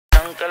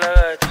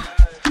TheAlfaKat.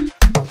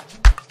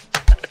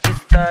 Aquí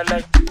está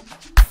like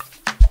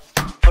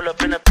pull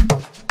up in a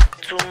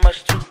too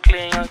much, too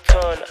clean, young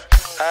taller.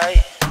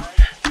 Aye.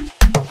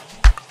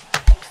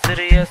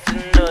 Serious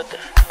and daughter.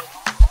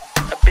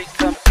 A big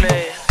time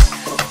player.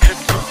 Trip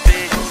too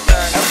big and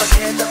gone.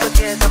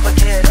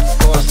 TheAlfaKat.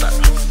 Costa.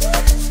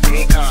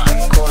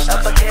 Akon. Costa.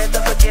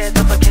 TheAlfaKat.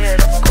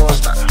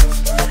 Costa. Akon.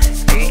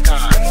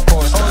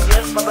 Costa. Oh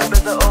yes, my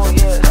baby's a oh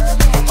yes.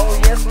 Oh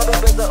yes, my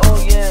baby's a oh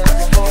yes.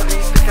 Before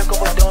this, we can go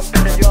down,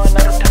 pero yo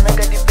no te me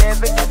di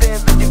bebe.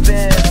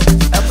 TheAlfaKat.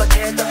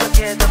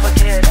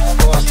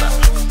 Costa.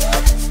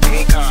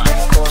 Akon.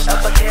 Costa.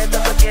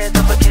 TheAlfaKat.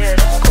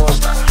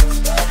 Costa. Akon.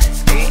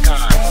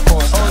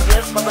 Costa. Oh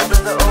yes, my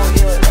baby's a oh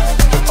yes.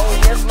 Oh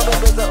yes, my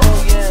baby's a oh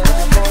yes.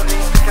 Before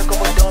this, we can go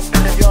down,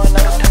 pero yo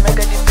no te me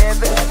di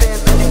bebe.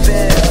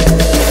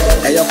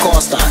 Hey yo,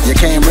 Costa, you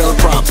came real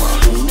proper.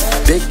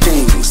 Big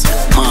things,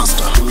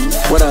 monster.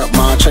 What up,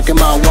 ma? Checking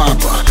my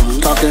whopper.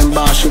 Talking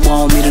about she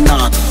want me to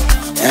knock her.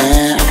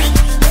 And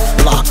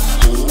block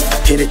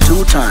her. Hit it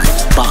 2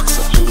 times,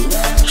 boxer.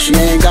 She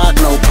ain't got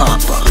no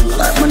popper.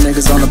 Like my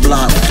niggas on the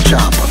block with the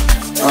chopper.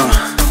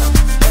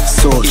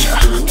 Soldier,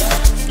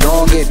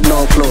 don't get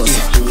no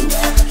closer.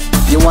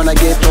 You wanna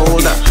get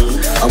older?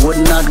 I would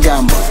not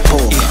gamble,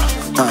 poker.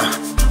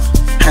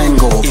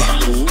 Hangover.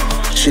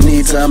 She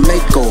needs a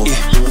makeover.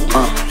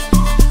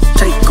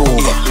 Take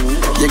over.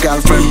 Your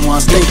girlfriend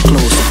wants to stay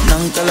closer.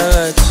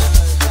 TheAlfaKat,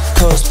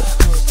 Costa.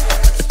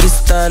 Aquí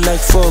está like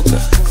Foca.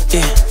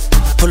 Yeah.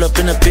 Pull up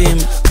in a beam.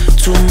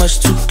 Too much,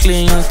 too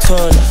clean, young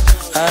taller.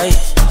 Aye.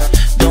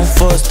 Don't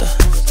foster.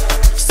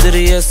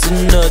 Serious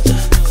and daughter.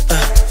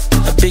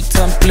 A big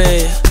time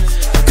player.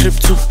 Crib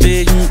too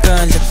big and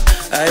ganja.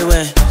 I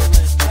went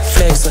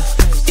Flexa.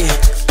 Yeah.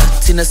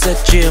 Tina said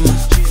Jimmer.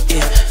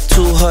 Yeah.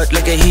 Too hot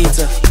like a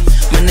heater.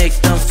 My neck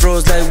done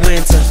froze like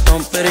winter.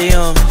 Don't bet it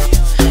on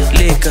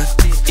liquor.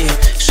 Yeah.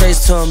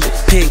 Shades on big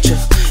picture.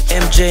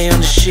 MJ on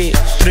the shit.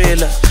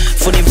 Thriller.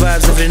 Funny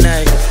vibes every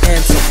night.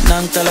 Enter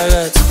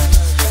TheAlfaKat.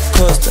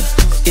 Costa.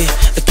 Yeah.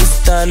 Aquí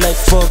está like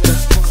Foca.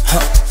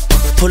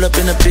 Pull up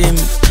in a beam.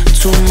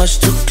 Too much,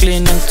 too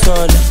clean and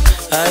taller.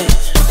 Aye.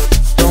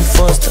 Don't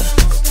foster.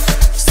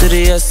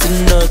 Serious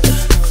and daughter.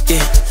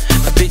 Yeah.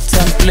 A big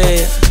time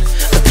player.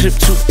 A crib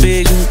too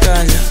big and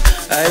ganja.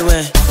 I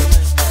went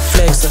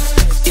Flexa.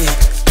 Yeah.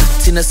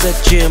 Tina said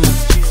Jimmer.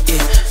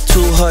 Yeah.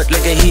 Too hot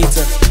like a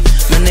heater.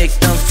 My neck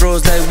done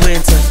froze like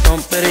winter.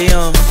 Don't bet it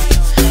on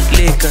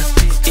liquor.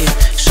 Yeah.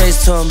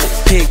 Shades on big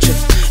picture.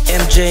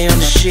 MJ on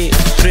the shit.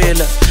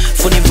 Thriller.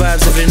 Funny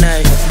vibes every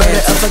night.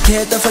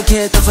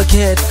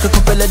 TheAlfaKat.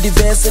 Recopela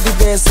diverse.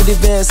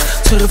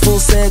 Tshwere full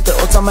set.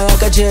 O tsamaya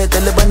ka jet.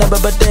 Le bana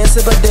ba dance.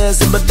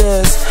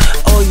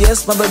 Oh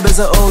yes, my baby's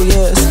a oh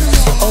yes.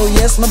 Oh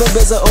yes, my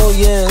baby's a oh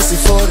yes.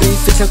 Before we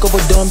fitla ko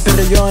bodon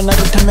pero yona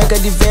re thameka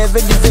di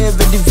veve.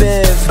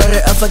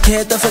 Bare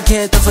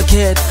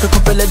TheAlfaKat.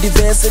 Recopela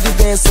diverse.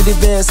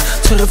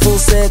 Tshwere full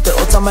set.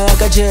 O tsamaya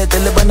ka jet.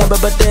 Le bana ba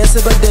dance.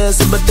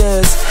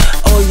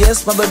 Oh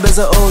yes, my baby's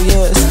a oh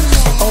yes.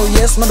 Oh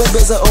yes, my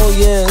baby's a oh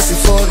yes.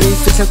 Before we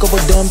fitla ko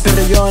bodon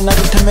pero yona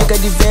re thameka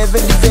di veve.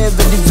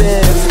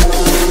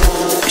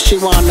 She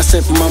wanna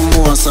sip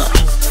mimosa.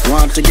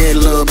 Want to get a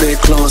little bit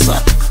closer.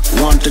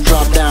 Want to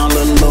drop down a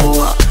little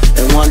lower.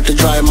 And want to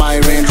drive my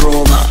Range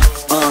Rover.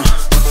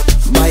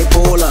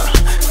 Bipolar,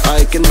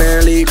 I can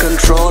barely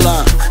control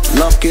her.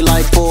 Lucky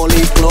like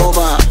 4-leaf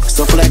clover.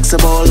 So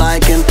flexible I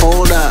can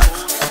fold her.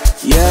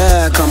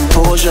 Yeah,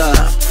 composure.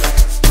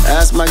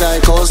 That's my guy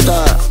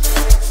Costa.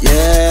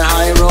 Yeah,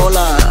 high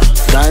roller.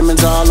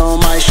 Diamonds all on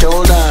my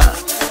shoulder.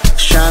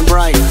 Shine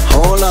bright,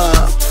 hold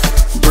up.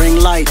 Bring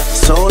light,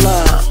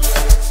 solar.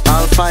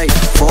 I'll fight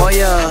for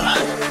ya.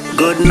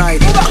 Good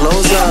night,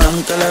 closer.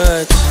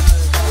 TheAlfaKat,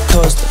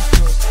 Costa.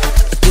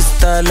 Aquí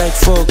está like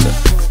Foca.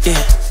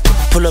 Yeah.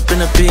 Pull up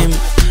in a beam.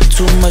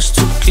 Too much,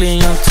 too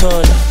clean, young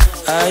taller.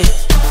 Aye.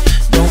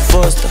 Don't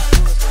foster.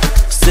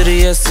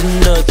 Serious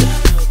and daughter.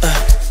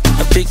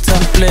 A big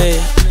time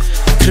player.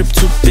 Crib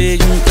too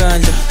big and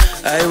ganja.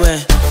 I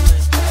went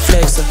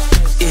Flexa.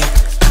 Yeah.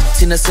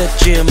 Tina said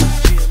Jimmer.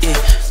 Yeah.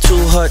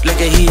 Too hot like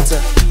a heater.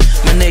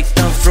 My neck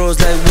done froze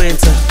like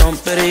winter.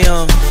 Don't bet it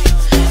on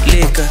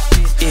liquor.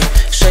 Yeah.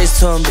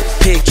 Shades on big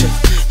picture.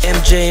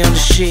 MJ on the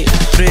shit.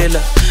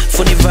 Thriller.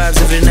 Funny vibes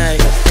every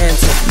night.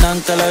 Enter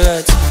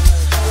TheAlfaKat.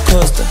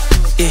 Costa.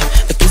 Yeah.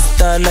 Aquí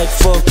está like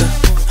Foca.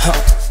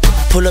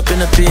 Pull up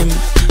in a beam.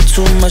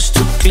 Too much,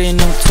 too clean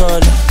and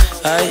taller.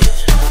 Aye.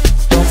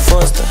 Don't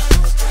foster.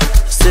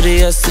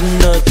 Serious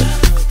and daughter.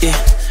 Yeah.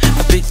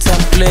 A big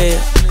time player.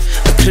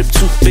 A crib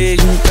too big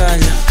and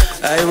ganja.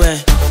 I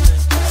went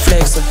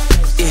Flexa.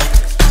 Yeah.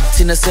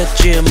 Tina said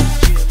Jimmer.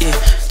 Yeah.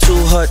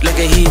 Too hot like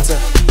a heater.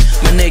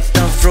 My neck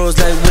done froze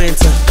like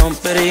winter.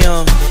 Don't bet it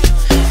on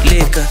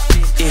liquor.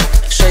 Yeah.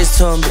 Shades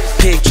on big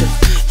picture.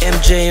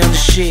 MJ on the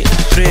shit.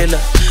 Thriller.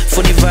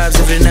 Funny vibes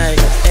every night.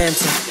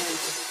 Enter